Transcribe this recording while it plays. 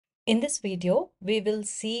In this video, we will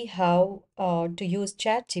see how to use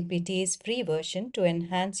ChatGPT's free version to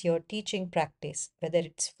enhance your teaching practice, whether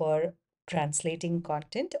it's for translating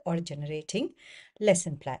content or generating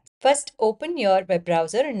lesson plans. First, open your web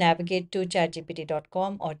browser and navigate to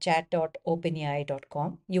chatgpt.com or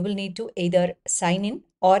chat.openai.com. You will need to either sign in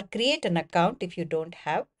or create an account if you don't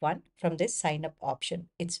have one from this sign up option.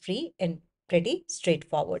 It's free and pretty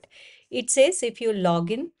straightforward. It says if you log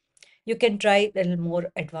in, you can try a little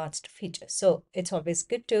more advanced features. So it's always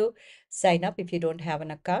good to sign up if you don't have an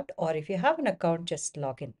account, or if you have an account, just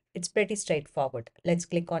log in. It's pretty straightforward. Let's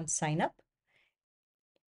click on sign up.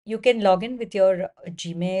 You can log in with your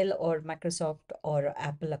Gmail or Microsoft or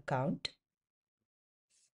Apple account.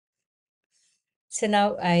 So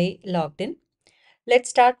now I logged in. Let's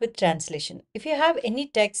start with translation. If you have any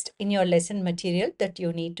text in your lesson material that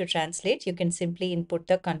you need to translate, you can simply input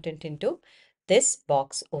the content into this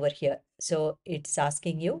box over here. So it's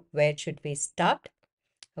asking you, where should we start?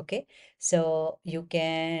 Okay, so you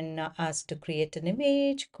can ask to create an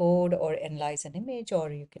image, code, or analyze an image, or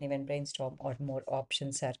you can even brainstorm, or more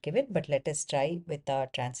options are given. But let us try with the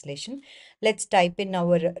translation. Let's type in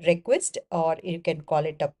our request, or you can call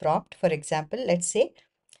it a prompt. For example, let's say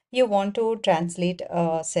you want to translate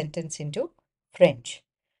a sentence into French.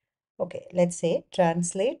 Okay, let's say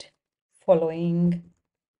translate following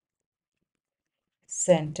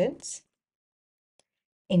sentence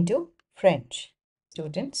into French.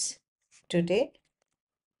 Students, today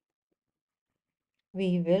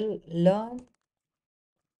we will learn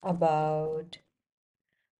about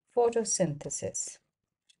photosynthesis.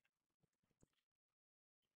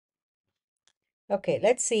 Okay,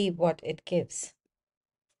 let's see what it gives.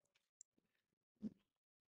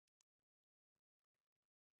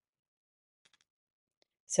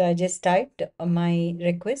 So I just typed my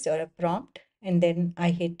request or a prompt, and then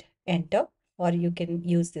I hit enter, or you can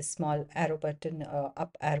use this small arrow button,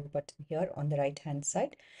 up arrow button here on the right hand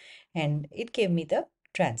side, and it gave me the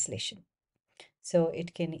translation. So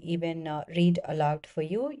it can even read aloud for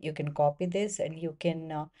you. You can copy this and you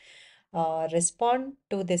can respond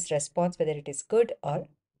to this response, whether it is good or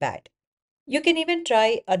bad. You can even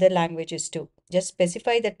try other languages too. Just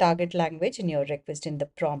specify the target language in your request in the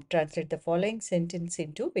prompt. Translate the following sentence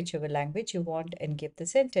into whichever language you want and give the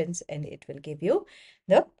sentence, and it will give you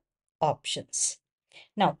the options.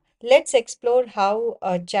 Now, let's explore how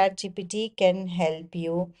ChatGPT can help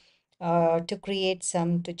you to generate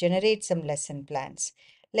some lesson plans.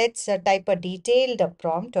 Let's type a detailed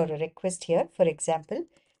prompt or a request here. For example,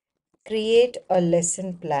 create a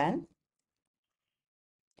lesson plan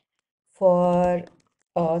for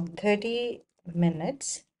 30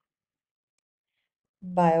 minutes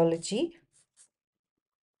biology.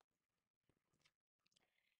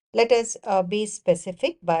 Let us be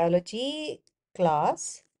specific, biology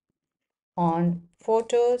class on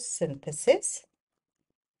photosynthesis,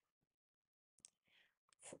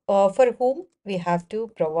 for whom we have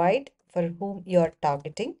to provide, for whom you are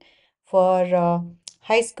targeting, for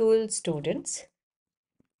high school students.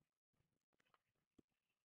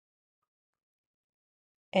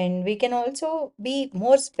 And we can also be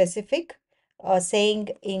more specific,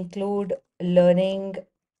 saying include learning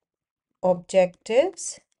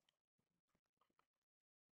objectives.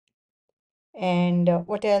 And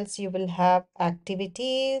what else you will have?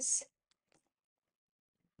 Activities,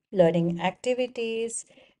 learning activities,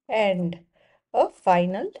 and a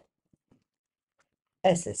final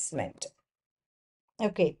assessment.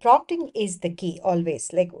 Okay, prompting is the key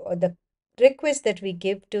always. Like the request that we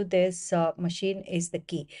give to this machine is the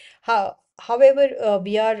key. However,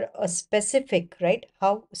 we are specific, right?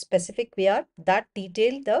 How specific we are, that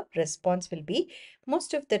detail the response will be.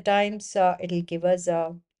 Most of the times, it'll give us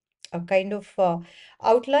a kind of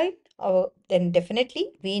outline. Then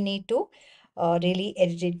definitely we need to really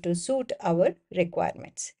edit it to suit our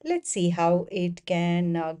requirements. Let's see how it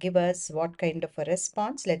can give us what kind of a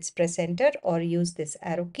response. Let's press enter or use this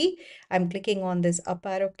arrow key. I'm clicking on this up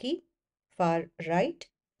arrow key, far right.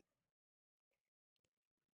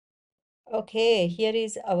 Okay, here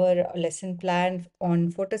is our lesson plan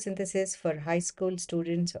on photosynthesis for high school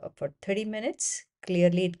students for 30 minutes.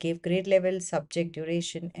 Clearly, it gave grade level, subject,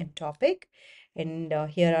 duration, and topic. And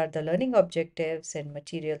here are the learning objectives and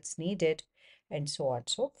materials needed, and so on and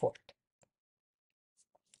so forth.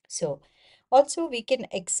 So also we can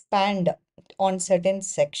expand on certain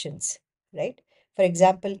sections, right? For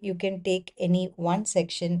example, you can take any one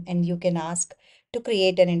section and you can ask to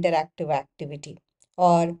create an interactive activity,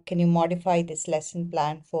 or can you modify this lesson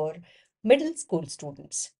plan for middle school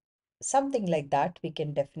students? Something like that we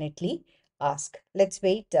can definitely ask. Let's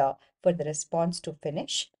wait for the response to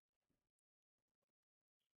finish.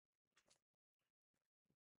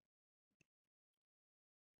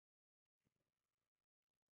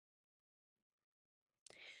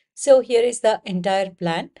 So here is the entire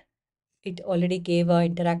plan. It already gave a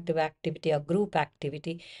interactive activity, a group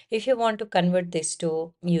activity. If you want to convert this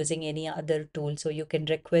to using any other tool, so you can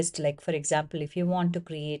request, like for example, if you want to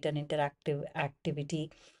create an interactive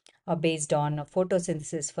activity based on a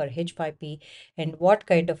photosynthesis for H5P and what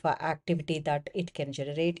kind of a activity that it can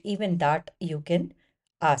generate, even that you can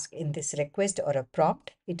ask in this request or a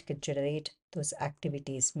prompt. It can generate those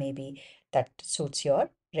activities maybe that suits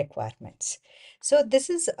your requirements. So this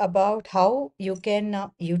is about how you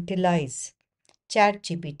can utilize Chat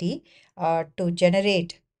GPT to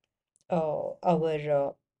generate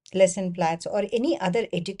our lesson plans or any other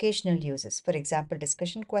educational uses. For example,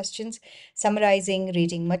 discussion questions, summarizing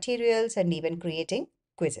reading materials, and even creating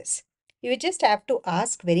quizzes. You just have to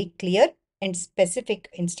ask very clear and specific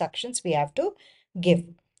instructions we have to give.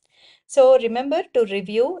 So remember to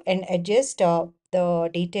review and adjust the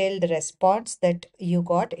detailed response that you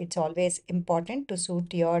got. It's always important to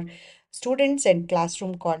suit your students and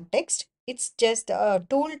classroom context. It's just a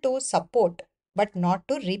tool to support, but not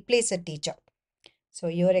to replace a teacher. So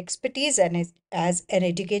your expertise and as an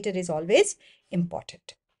educator is always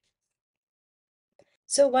important.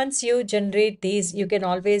 So once you generate these, you can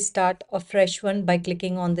always start a fresh one by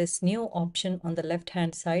clicking on this new option on the left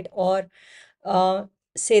hand side, or uh,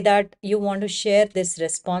 say that you want to share this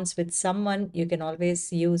response with someone. You can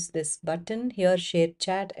always use this button here, share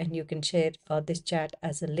chat, and you can share this chat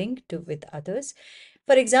as a link to with others.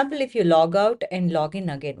 For example, if you log out and log in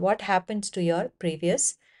again, what happens to your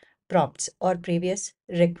previous prompts or previous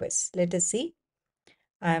requests? Let us see.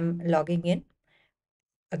 I'm logging in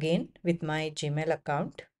again with my Gmail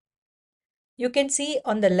account. You can see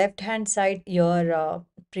on the left hand side your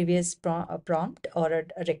previous prompt or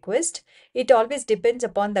a request. It always depends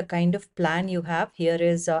upon the kind of plan you have. Here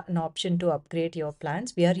is an option to upgrade your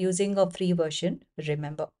plans. We are using a free version,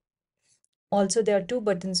 remember. Also, there are two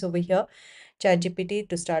buttons over here, Chat GPT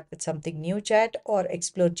to start with something new chat, or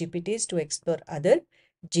Explore GPTs to explore other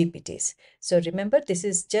GPTs. So remember, this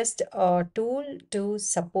is just a tool to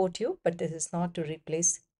support you, but this is not to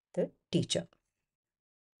replace the teacher.